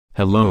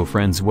Hello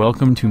friends,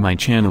 welcome to my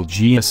channel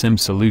GSM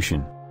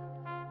Solution.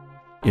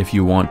 If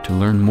you want to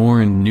learn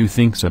more and new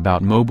things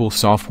about mobile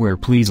software,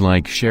 please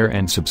like, share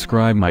and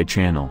subscribe my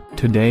channel.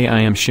 Today I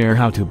am share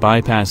how to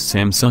bypass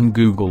Samsung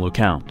Google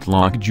account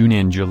lock June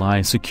and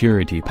July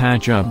security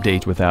patch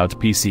update without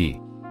PC.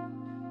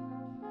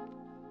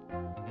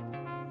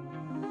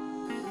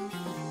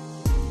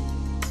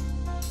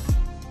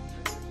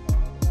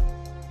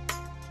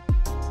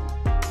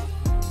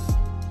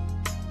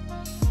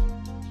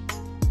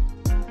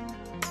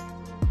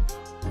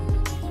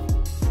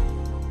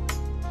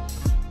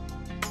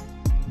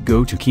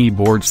 Go to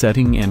keyboard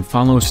setting and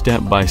follow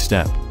step by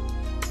step.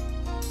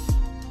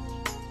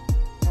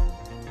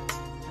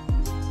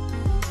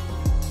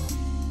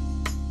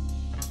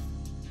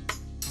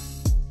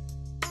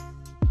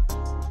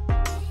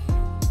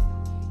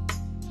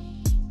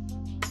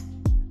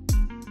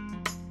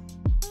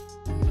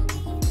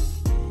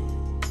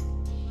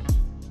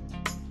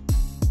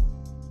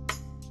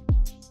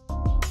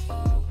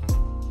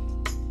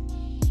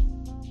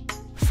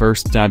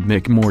 First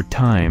admit more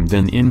time,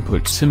 then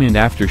input SIM and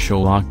after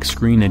show lock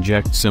screen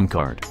eject SIM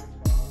card.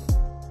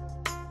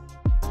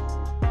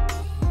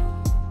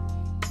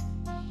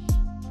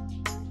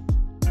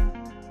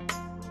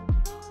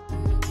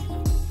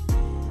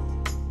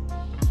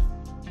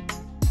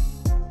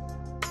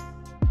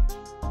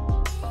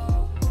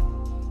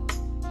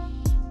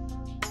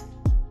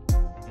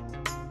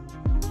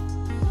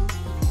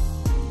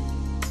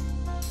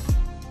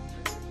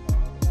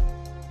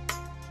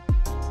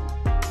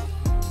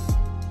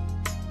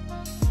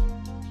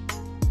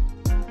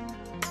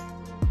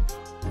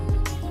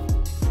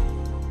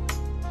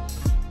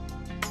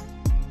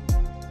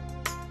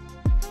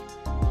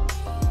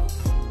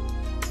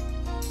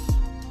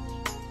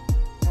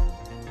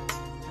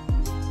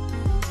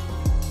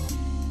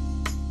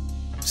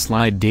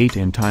 Slide date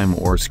and time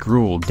or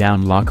scroll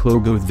down lock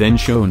logo, then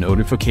show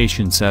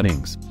notification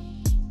settings.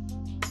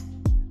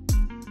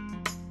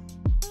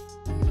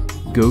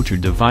 Go to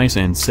device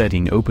and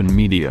setting, open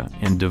media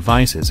and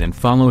devices and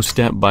follow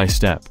step by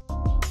step.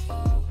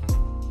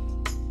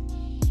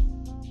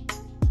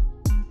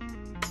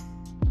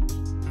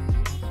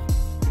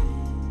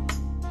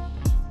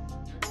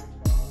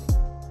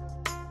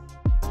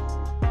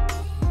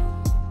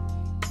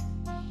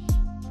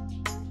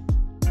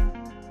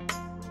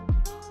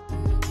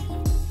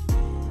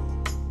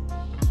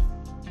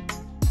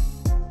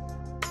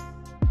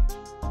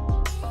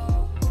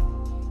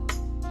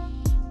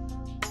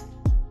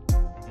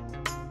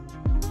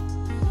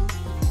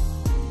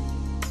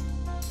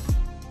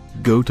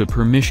 Go to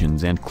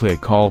permissions and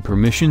click all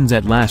permissions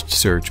at last,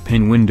 search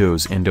pin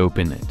Windows and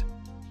open it.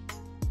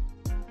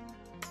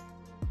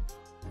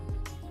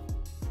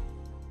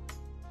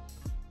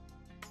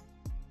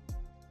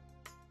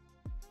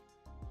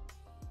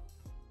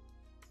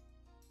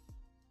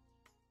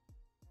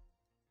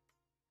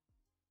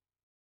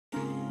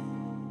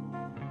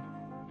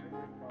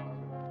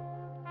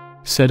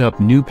 Set up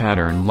new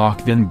pattern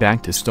lock, then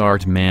back to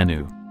start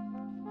menu.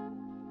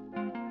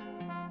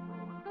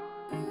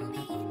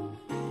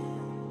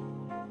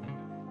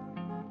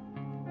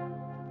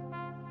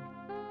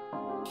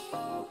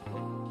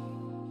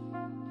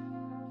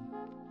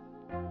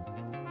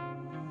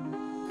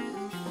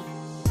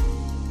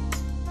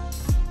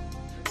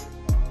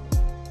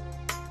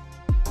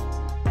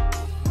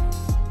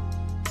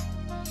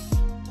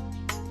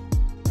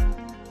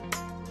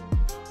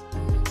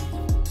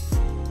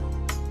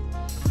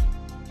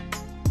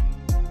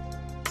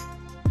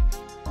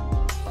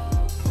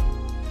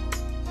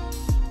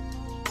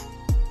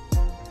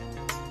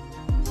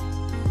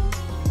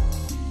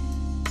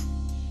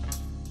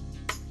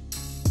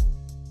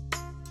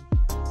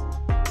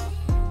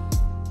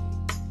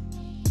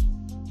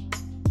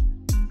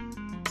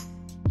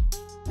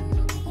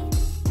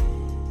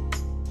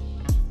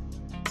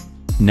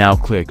 Now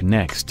click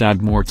next,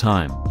 add more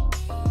time.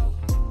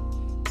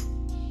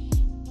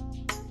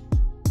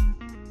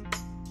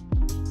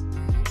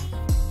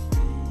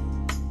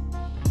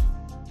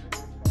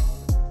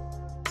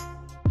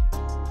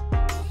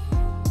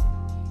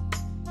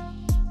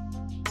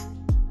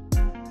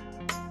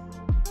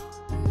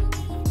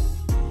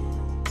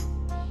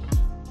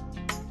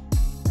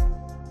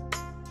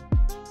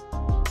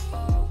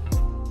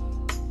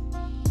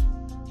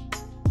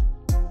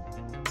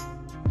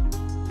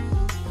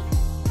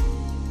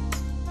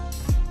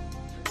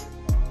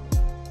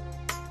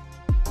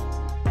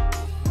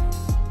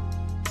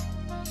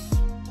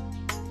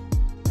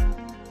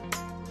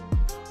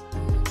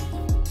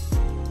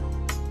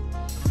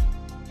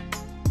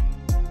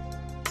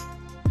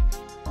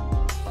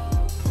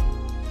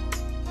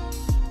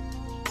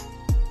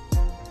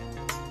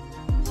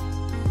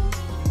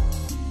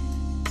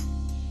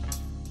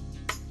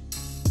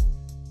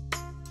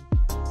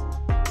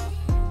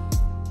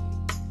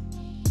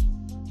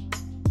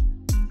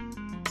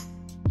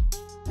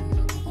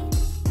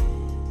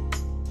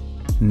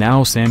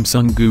 Now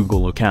Samsung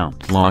Google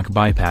account lock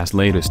bypass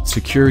latest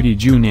security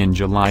June and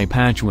July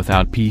patch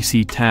without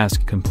PC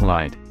task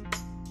complied.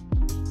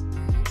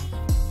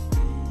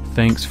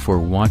 Thanks for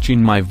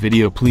watching my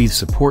video. Please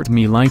support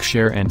me, like,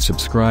 share and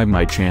subscribe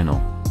my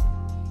channel.